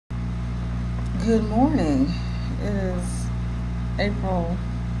Good morning. It is April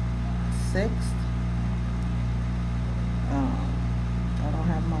 6th. I don't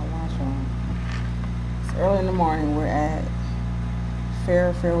have my watch on. It's early in the morning. We're at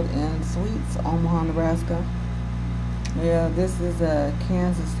Fairfield Inn Suites, Omaha, Nebraska. Yeah, this is a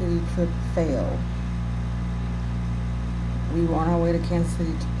Kansas City trip fail. We were on our way to Kansas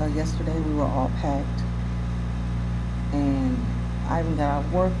City yesterday. We were all packed. And I even got out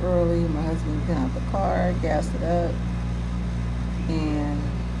of work early. My husband got out the car, gassed it up. And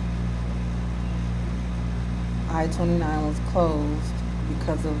I-29 was closed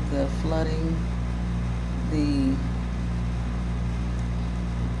because of the flooding. The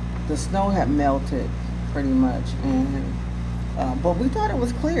the snow had melted pretty much, and but we thought it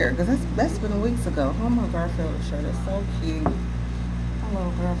was clear because that's been weeks ago. Oh, my Garfield shirt is so cute.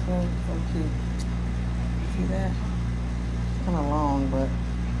 Hello, Garfield, so cute. See that? Kind of long, but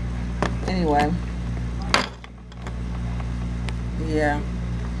anyway, yeah.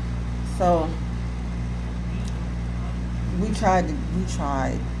 So we tried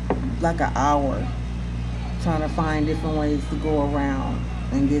like an hour trying to find different ways to go around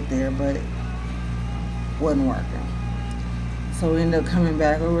and get there, but it wasn't working. So we ended up coming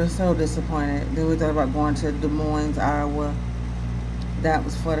back. We were so disappointed. Then we thought about going to Des Moines, Iowa. That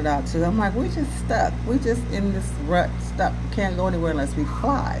was flooded out too. I'm like, we just stuck. We just in this rut, stuck. Can't go anywhere unless we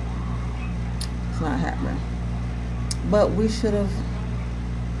fly. It's not happening. But we should have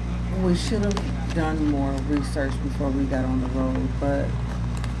done more research before we got on the road. But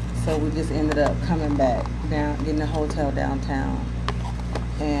so we just ended up coming back down, getting a hotel downtown,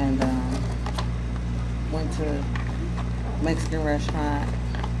 and went to Mexican restaurant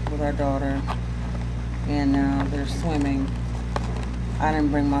with our daughter, and now they're swimming. I didn't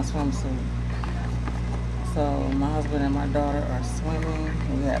bring my swimsuit, so my husband and my daughter are swimming.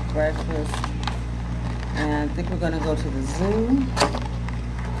 We had breakfast, and I think we're gonna go to the zoo.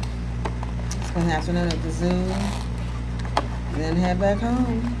 Spend the afternoon at the zoo, and then head back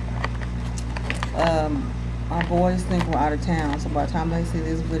home. Our boys think we're out of town, so by the time they see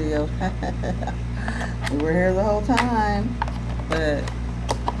this video, we were here the whole time, but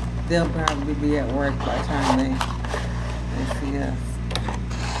they'll probably be at work by the time they see us.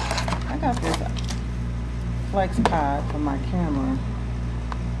 I got this flex pod for my camera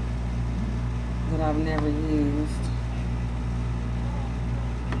that I've never used.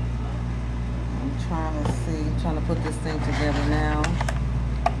 I'm trying to put this thing together now.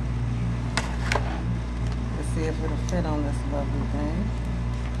 See if it'll fit on this lovely thing.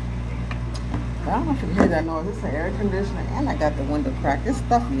 But I don't know if you can hear that noise. It's an air conditioner, and I got the window cracked. It's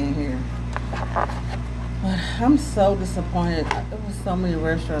stuffy in here. But I'm so disappointed. There was so many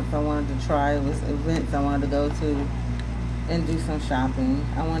restaurants I wanted to try. It was events I wanted to go to and do some shopping.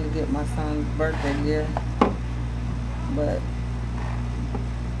 I wanted to get my son's birthday gift, but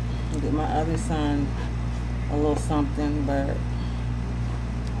get my other son a little something. But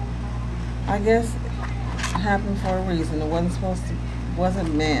I guess happened for a reason. It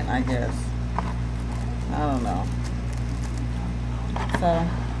wasn't meant, I guess. I don't know. So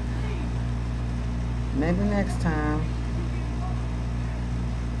maybe next time.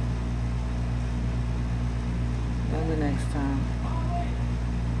 Maybe next time.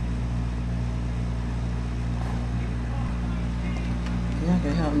 Y'all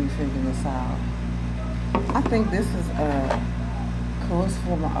can help me figure this out. I think this is a course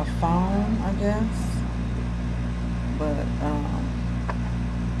for a phone, I guess. But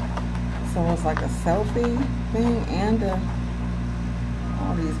so it's like a selfie thing and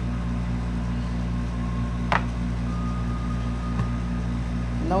all these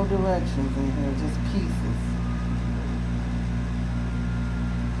no directions in here, just pieces.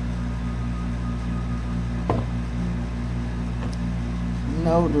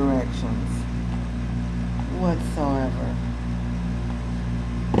 No directions whatsoever.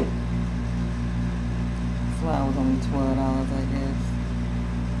 That's why it was only $12, I guess.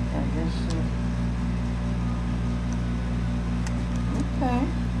 I guess shit. Okay.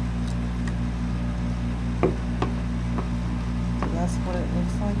 That's what it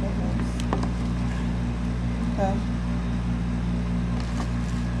looks like, I guess. Okay.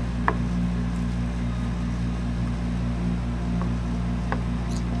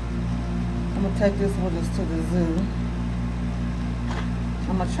 I'm gonna take this with us to the zoo.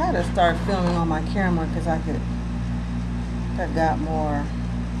 I'm gonna try to start filming on my camera because I got more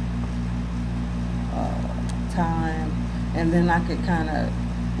time, and then I could kind of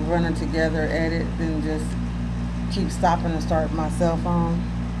run it together, edit, then just keep stopping and start my cell phone.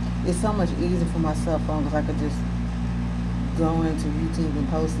 It's so much easier for my cell phone because I could just go into YouTube and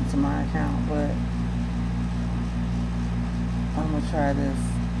post it to my account, but I'm gonna try this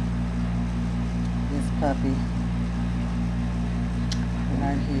puppy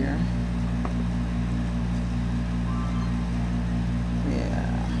right here.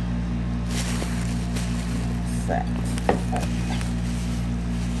 Yeah. Set.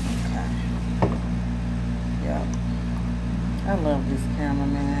 Okay. Yep. I love this camera,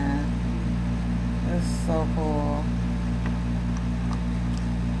 man. It's so cool.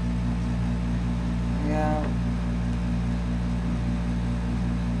 Yeah.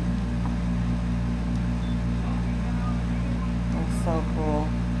 It's so cool.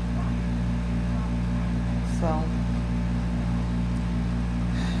 So,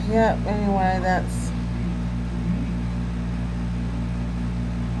 yeah, anyway, that's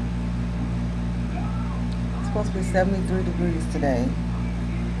supposed to be 73 degrees today.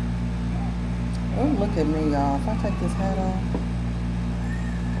 Oh, look at me, y'all. If I take this hat off,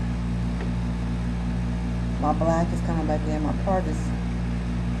 my black is coming back in. My part is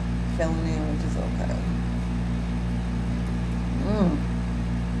filling in, which is okay.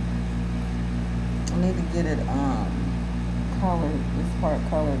 I need to get it colored, this part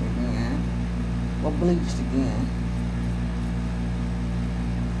colored again, or bleached again.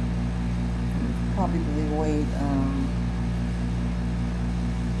 Probably wait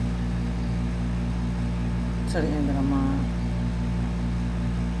to the end of the month.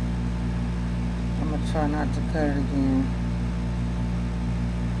 I'm gonna try not to cut it again.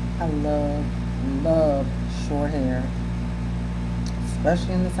 I love short hair,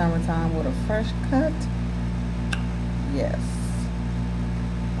 especially in the summertime with a fresh cut. Yes.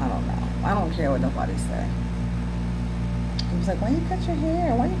 I don't know. I don't care what nobody say. He was like, why you cut your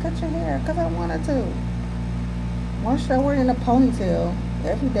hair? Why you cut your hair? Because I wanted to. Why should I wear it in a ponytail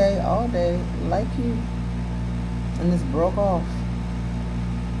every day, all day, like you? And this broke off.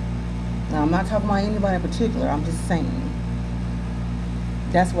 Now, I'm not talking about anybody in particular. I'm just saying.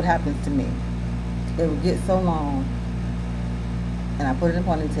 That's what happens to me. It would get so long, and I put it in a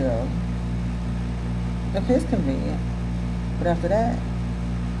ponytail. If it's convenient. But after that,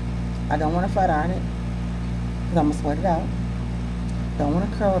 I don't want to flat iron it, because I'm going to sweat it out. Don't want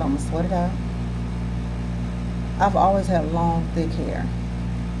to curl it, I'm going to sweat it out. I've always had long, thick hair.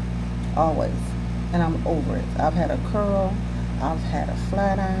 Always. And I'm over it. I've had a curl. I've had a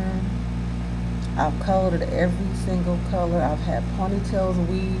flat iron. I've colored it every single color. I've had ponytails,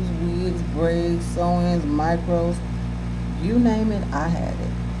 weaves, wigs, braids, sew-ins, micros. You name it, I had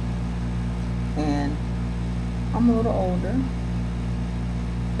it. And I'm a little older.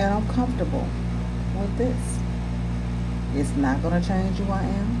 And I'm comfortable with this. It's not going to change who I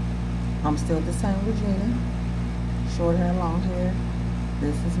am. I'm still the same Regina. Short hair, long hair.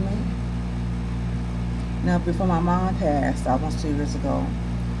 This is me. Now, before my mom passed, almost 2 years ago,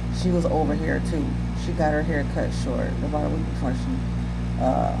 she was over here too. She got her hair cut short about a week before she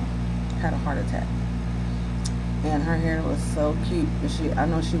had a heart attack. And her hair was so cute. But I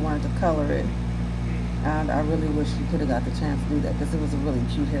know she wanted to color it. And I really wish she could have got the chance to do that, because it was a really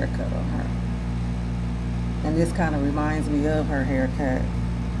cute haircut on her. And this kind of reminds me of her haircut.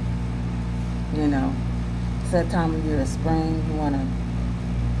 You know, it's that time of year, spring, you want to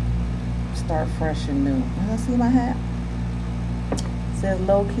start fresh and new. Oh, see my hat? It says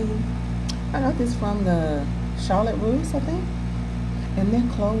low key. I got this from the Charlotte Russe, I think. And they're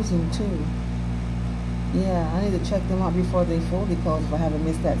closing too. Yeah, I need to check them out before they fully close if I haven't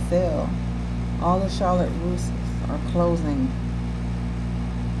missed that sale. All the Charlotte Russes are closing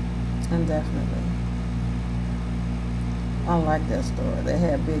indefinitely. I like that store. They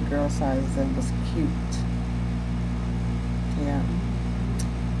had big girl sizes and it was cute. Yeah.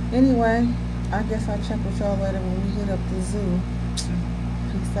 Anyway, I guess I'll check with y'all later when we hit up the zoo.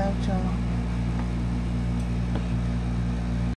 Peace out, y'all.